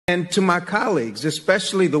And to my colleagues,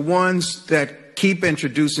 especially the ones that keep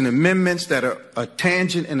introducing amendments that are a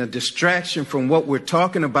tangent and a distraction from what we're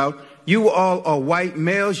talking about, you all are white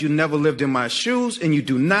males, you never lived in my shoes, and you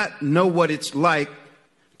do not know what it's like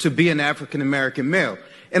to be an African-American male.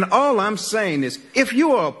 And all I'm saying is, if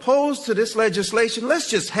you are opposed to this legislation, let's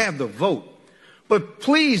just have the vote. But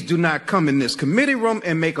please do not come in this committee room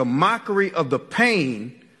and make a mockery of the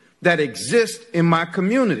pain that exists in my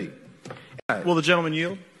community. Will the gentleman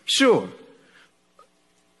yield? Sure.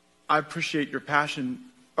 I appreciate your passion.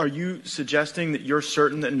 Are you suggesting that you're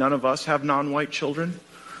certain that none of us have non-white children?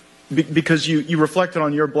 Because you reflected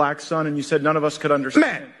on your black son and you said none of us could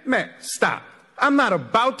understand. Matt, stop. I'm not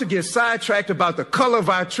about to get sidetracked about the color of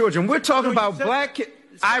our children. We're talking about black kids.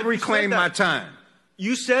 I reclaimed my time.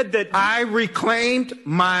 You said that. I reclaimed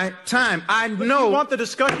my time. I know. You want the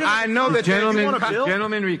discussion? I know that the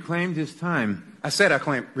gentleman reclaimed his time. I said I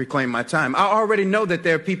reclaimed my time. I already know that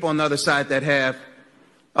there are people on the other side that have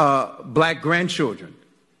black grandchildren.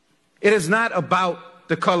 It is not about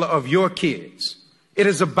the color of your kids. It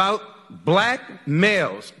is about black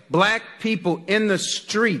males, black people in the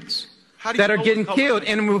streets that are getting killed.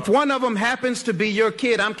 And if one of them happens to be your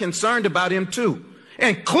kid, I'm concerned about him too.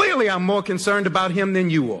 And clearly I'm more concerned about him than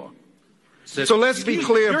you are. So let's be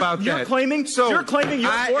clear about that. You're claiming you're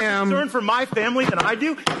more concerned for my family than I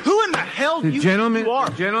do? Who in the hell do you think you are?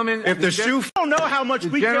 If the shoe... I don't know how much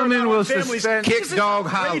we care about our families. Kick, dog,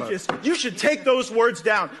 holler. You should take those words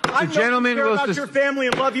down. I know you care about your family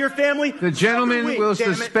and love your family. The gentleman will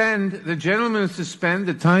suspend. The gentleman will suspend.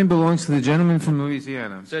 The time belongs to the gentleman from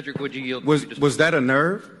Louisiana. Cedric, would you yield? Was that a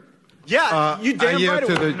nerve? Yeah, you damn right it was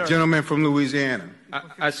a nerve. I yield to the gentleman from Louisiana.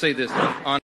 I say this on